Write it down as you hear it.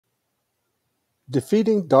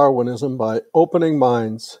Defeating Darwinism by Opening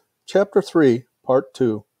Minds, Chapter 3, Part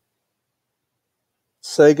 2.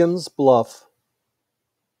 Sagan's Bluff.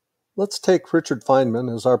 Let's take Richard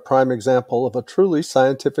Feynman as our prime example of a truly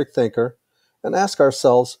scientific thinker and ask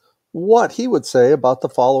ourselves what he would say about the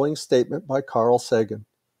following statement by Carl Sagan.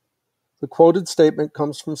 The quoted statement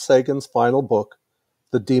comes from Sagan's final book,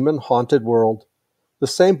 The Demon-Haunted World, the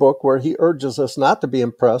same book where he urges us not to be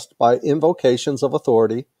impressed by invocations of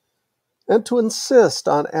authority and to insist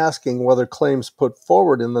on asking whether claims put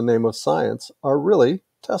forward in the name of science are really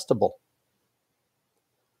testable.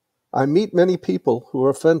 I meet many people who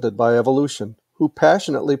are offended by evolution, who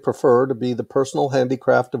passionately prefer to be the personal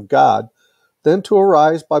handicraft of God than to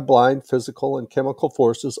arise by blind physical and chemical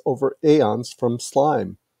forces over aeons from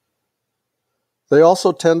slime. They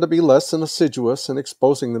also tend to be less than assiduous in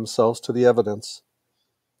exposing themselves to the evidence.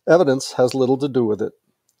 Evidence has little to do with it.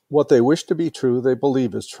 What they wish to be true, they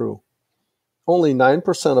believe is true. Only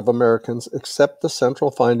 9% of Americans accept the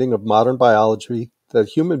central finding of modern biology that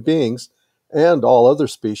human beings, and all other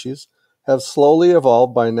species, have slowly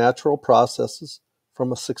evolved by natural processes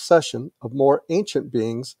from a succession of more ancient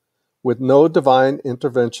beings with no divine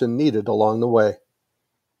intervention needed along the way.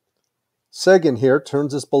 Sagan here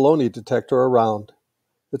turns his baloney detector around.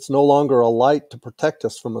 It's no longer a light to protect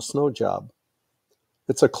us from a snow job.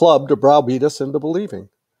 It's a club to browbeat us into believing,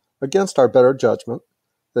 against our better judgment,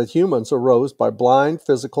 that humans arose by blind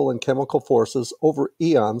physical and chemical forces over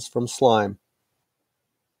eons from slime.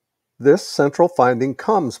 This central finding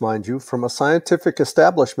comes, mind you, from a scientific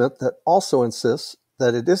establishment that also insists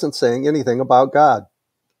that it isn't saying anything about God.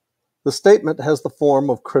 The statement has the form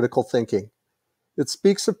of critical thinking. It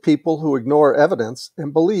speaks of people who ignore evidence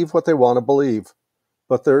and believe what they want to believe,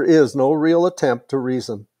 but there is no real attempt to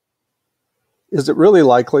reason. Is it really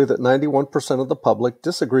likely that 91% of the public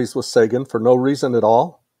disagrees with Sagan for no reason at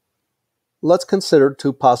all? Let's consider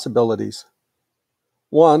two possibilities.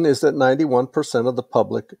 One is that 91% of the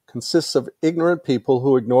public consists of ignorant people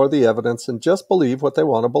who ignore the evidence and just believe what they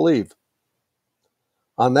want to believe.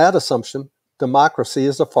 On that assumption, democracy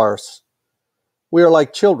is a farce. We are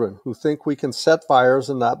like children who think we can set fires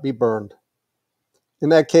and not be burned. In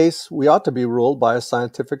that case, we ought to be ruled by a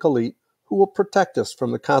scientific elite who will protect us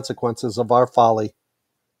from the consequences of our folly.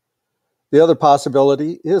 The other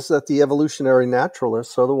possibility is that the evolutionary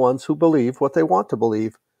naturalists are the ones who believe what they want to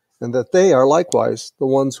believe, and that they are likewise the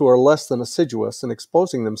ones who are less than assiduous in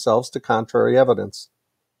exposing themselves to contrary evidence.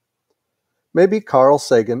 Maybe Carl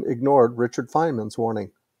Sagan ignored Richard Feynman's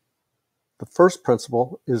warning. The first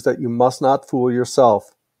principle is that you must not fool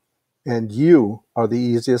yourself, and you are the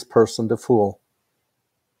easiest person to fool.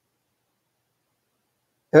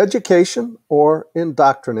 Education or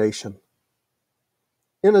indoctrination?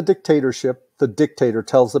 In a dictatorship, the dictator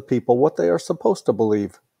tells the people what they are supposed to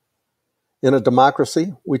believe. In a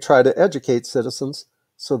democracy, we try to educate citizens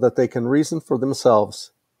so that they can reason for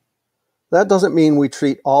themselves. That doesn't mean we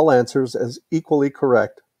treat all answers as equally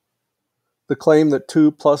correct. The claim that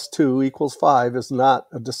 2 plus 2 equals 5 is not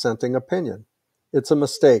a dissenting opinion. It's a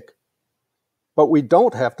mistake. But we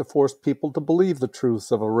don't have to force people to believe the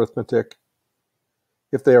truths of arithmetic.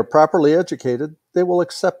 If they are properly educated, they will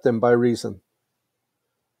accept them by reason.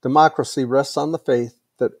 Democracy rests on the faith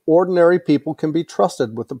that ordinary people can be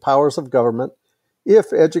trusted with the powers of government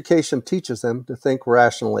if education teaches them to think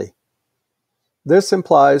rationally. This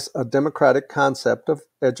implies a democratic concept of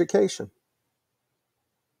education.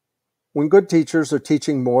 When good teachers are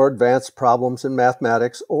teaching more advanced problems in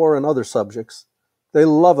mathematics or in other subjects, they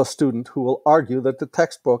love a student who will argue that the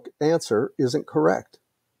textbook answer isn't correct.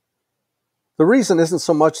 The reason isn't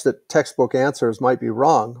so much that textbook answers might be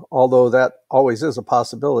wrong, although that always is a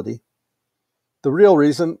possibility. The real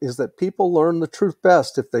reason is that people learn the truth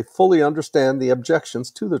best if they fully understand the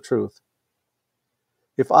objections to the truth.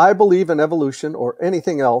 If I believe in evolution or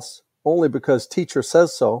anything else only because teacher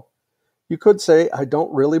says so, you could say I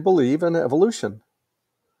don't really believe in evolution.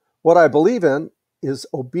 What I believe in is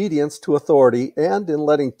obedience to authority and in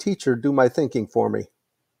letting teacher do my thinking for me.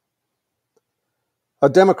 A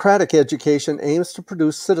democratic education aims to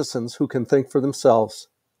produce citizens who can think for themselves.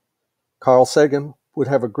 Carl Sagan would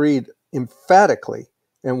have agreed emphatically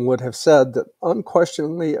and would have said that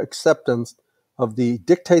unquestioningly acceptance of the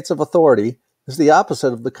dictates of authority is the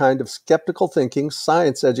opposite of the kind of skeptical thinking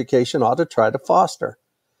science education ought to try to foster,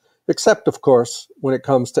 except, of course, when it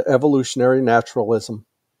comes to evolutionary naturalism.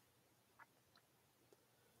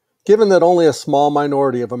 Given that only a small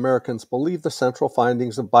minority of Americans believe the central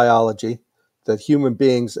findings of biology, that human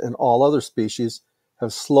beings and all other species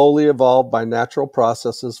have slowly evolved by natural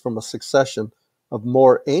processes from a succession of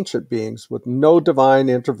more ancient beings with no divine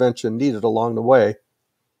intervention needed along the way,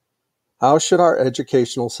 How should our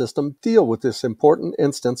educational system deal with this important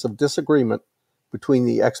instance of disagreement between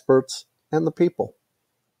the experts and the people?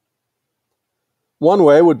 One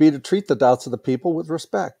way would be to treat the doubts of the people with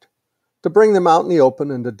respect, to bring them out in the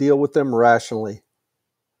open and to deal with them rationally.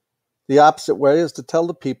 The opposite way is to tell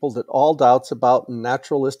the people that all doubts about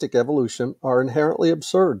naturalistic evolution are inherently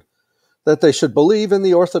absurd, that they should believe in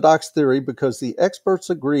the orthodox theory because the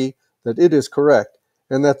experts agree that it is correct,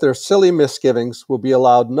 and that their silly misgivings will be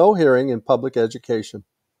allowed no hearing in public education.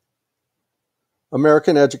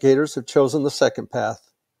 American educators have chosen the second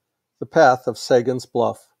path, the path of Sagan's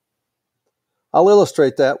bluff. I'll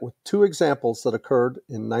illustrate that with two examples that occurred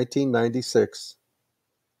in 1996.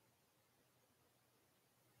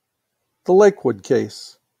 The Lakewood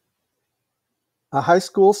case. A high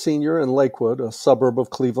school senior in Lakewood, a suburb of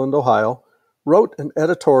Cleveland, Ohio, wrote an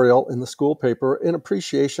editorial in the school paper in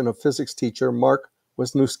appreciation of physics teacher Mark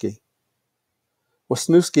Wisniewski.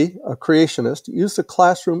 Wisniewski, a creationist, used a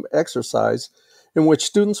classroom exercise in which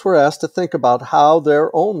students were asked to think about how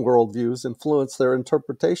their own worldviews influence their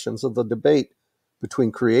interpretations of the debate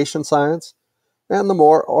between creation science and the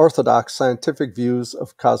more orthodox scientific views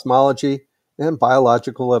of cosmology and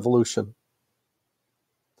biological evolution.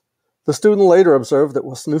 The student later observed that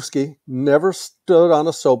Wisniewski never stood on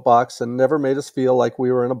a soapbox and never made us feel like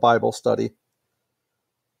we were in a Bible study.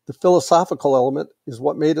 The philosophical element is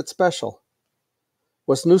what made it special.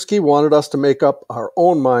 Wisniewski wanted us to make up our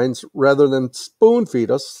own minds rather than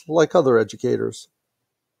spoon-feed us like other educators.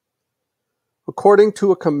 According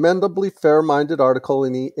to a commendably fair-minded article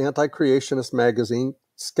in the anti-creationist magazine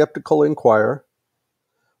Skeptical Inquirer,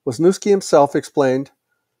 Wisniewski himself explained,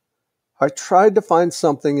 "I tried to find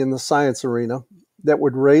something in the science arena that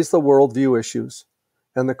would raise the worldview issues,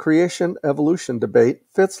 and the creation-evolution debate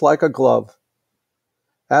fits like a glove.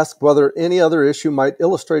 Asked whether any other issue might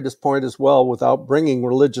illustrate his point as well without bringing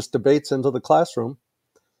religious debates into the classroom,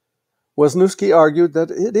 Wisniewski argued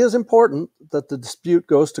that it is important that the dispute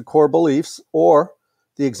goes to core beliefs, or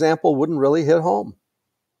the example wouldn't really hit home.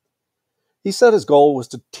 He said his goal was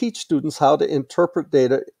to teach students how to interpret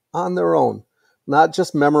data on their own, not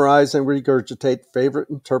just memorize and regurgitate favorite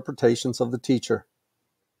interpretations of the teacher.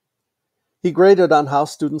 He graded on how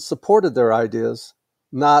students supported their ideas,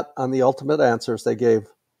 not on the ultimate answers they gave.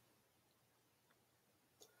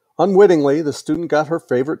 Unwittingly, the student got her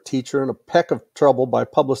favorite teacher in a peck of trouble by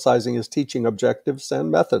publicizing his teaching objectives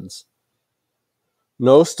and methods.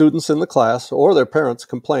 No students in the class or their parents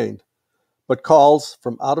complained, but calls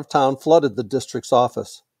from out of town flooded the district's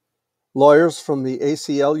office. Lawyers from the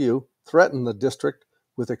ACLU threatened the district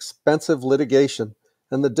with expensive litigation,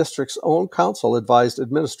 and the district's own counsel advised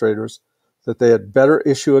administrators that they had better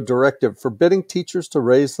issue a directive forbidding teachers to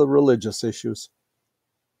raise the religious issues.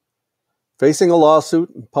 Facing a lawsuit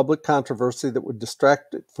and public controversy that would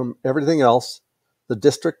distract it from everything else, the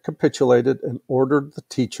district capitulated and ordered the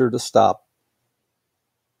teacher to stop.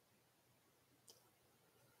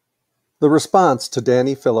 The response to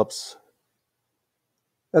Danny Phillips.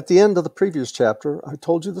 At the end of the previous chapter, I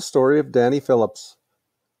told you the story of Danny Phillips,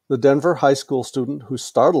 the Denver high school student who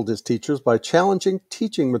startled his teachers by challenging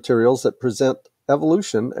teaching materials that present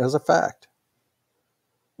evolution as a fact.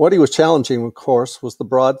 What he was challenging, of course, was the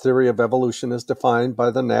broad theory of evolution as defined by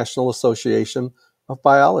the National Association of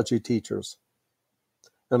Biology Teachers,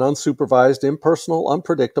 an unsupervised, impersonal,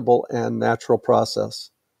 unpredictable, and natural process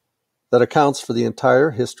that accounts for the entire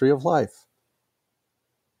history of life.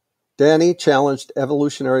 Danny challenged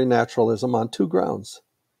evolutionary naturalism on two grounds.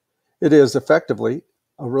 It is effectively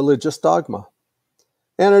a religious dogma,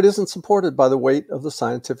 and it isn't supported by the weight of the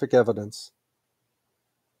scientific evidence.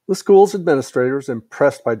 The school's administrators,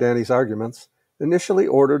 impressed by Danny's arguments, initially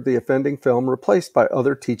ordered the offending film replaced by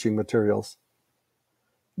other teaching materials.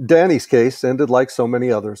 Danny's case ended like so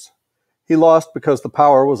many others. He lost because the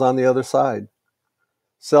power was on the other side.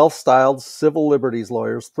 Self-styled civil liberties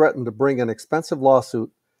lawyers threatened to bring an expensive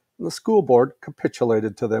lawsuit, and the school board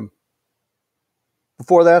capitulated to them.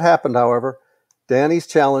 Before that happened, however, Danny's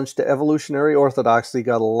challenge to evolutionary orthodoxy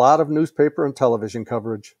got a lot of newspaper and television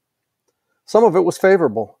coverage. Some of it was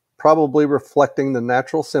favorable, probably reflecting the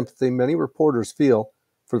natural sympathy many reporters feel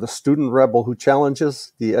for the student rebel who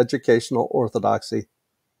challenges the educational orthodoxy.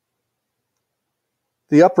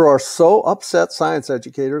 The uproar so upset science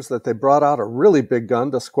educators that they brought out a really big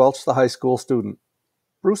gun to squelch the high school student.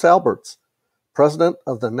 Bruce Alberts, president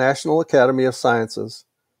of the National Academy of Sciences,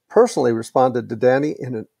 personally responded to Danny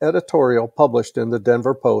in an editorial published in the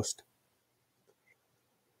Denver Post.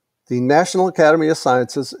 The National Academy of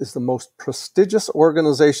Sciences is the most prestigious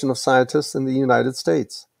organization of scientists in the United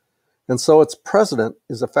States, and so its president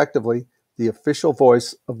is effectively the official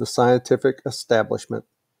voice of the scientific establishment.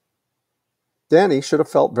 Danny should have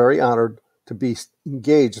felt very honored to be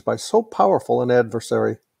engaged by so powerful an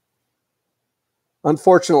adversary.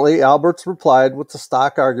 Unfortunately, Alberts replied with the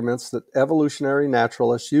stock arguments that evolutionary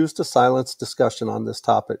naturalists use to silence discussion on this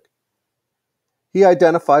topic. He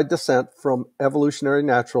identified dissent from evolutionary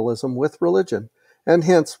naturalism with religion, and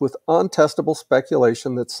hence with untestable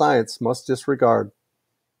speculation that science must disregard.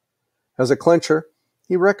 As a clincher,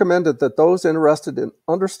 he recommended that those interested in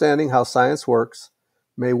understanding how science works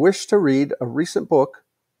may wish to read a recent book,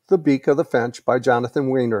 The Beak of the Finch by Jonathan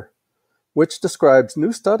Weiner, which describes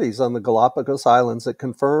new studies on the Galapagos Islands that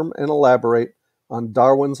confirm and elaborate on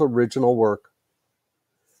Darwin's original work.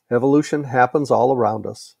 Evolution happens all around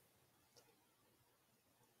us.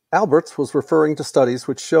 Alberts was referring to studies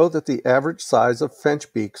which show that the average size of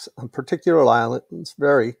finch beaks on particular islands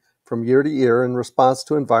vary from year to year in response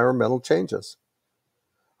to environmental changes.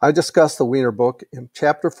 I discussed the Weiner book in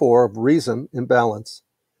Chapter 4 of Reason in Balance.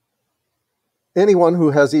 Anyone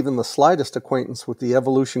who has even the slightest acquaintance with the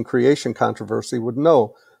evolution-creation controversy would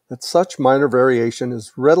know that such minor variation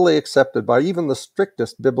is readily accepted by even the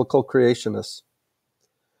strictest biblical creationists.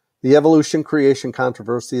 The evolution-creation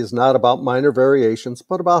controversy is not about minor variations,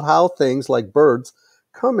 but about how things like birds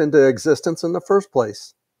come into existence in the first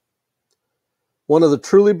place. One of the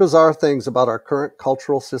truly bizarre things about our current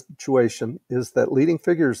cultural situation is that leading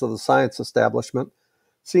figures of the science establishment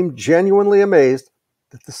seem genuinely amazed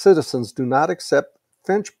that the citizens do not accept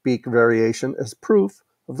finch beak variation as proof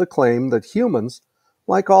of the claim that humans,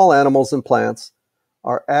 like all animals and plants,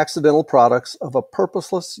 are accidental products of a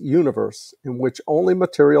purposeless universe in which only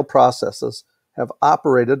material processes have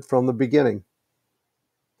operated from the beginning.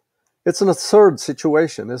 It's an absurd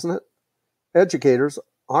situation, isn't it? Educators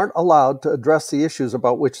aren't allowed to address the issues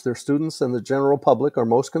about which their students and the general public are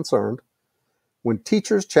most concerned. When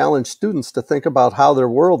teachers challenge students to think about how their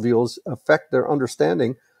worldviews affect their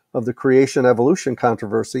understanding of the creation-evolution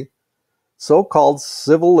controversy, so-called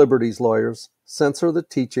civil liberties lawyers censor the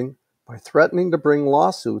teaching by threatening to bring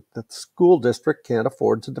lawsuit that the school district can't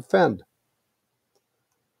afford to defend.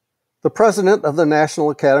 The president of the National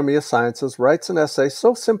Academy of Sciences writes an essay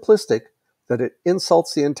so simplistic that it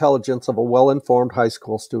insults the intelligence of a well-informed high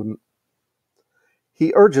school student.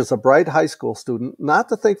 He urges a bright high school student not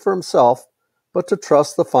to think for himself, but to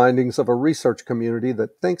trust the findings of a research community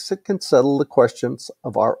that thinks it can settle the questions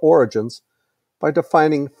of our origins by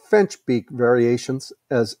defining finch beak variations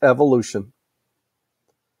as evolution.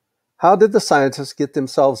 How did the scientists get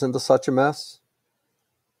themselves into such a mess?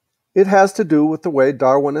 It has to do with the way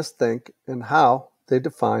Darwinists think and how they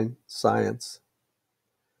define science.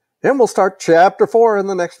 And we'll start Chapter 4 in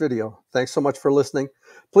the next video. Thanks so much for listening.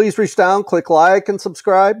 Please reach down, click like, and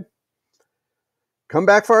subscribe. Come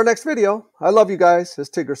back for our next video. I love you guys. As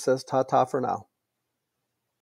Tigger says, ta-ta for now.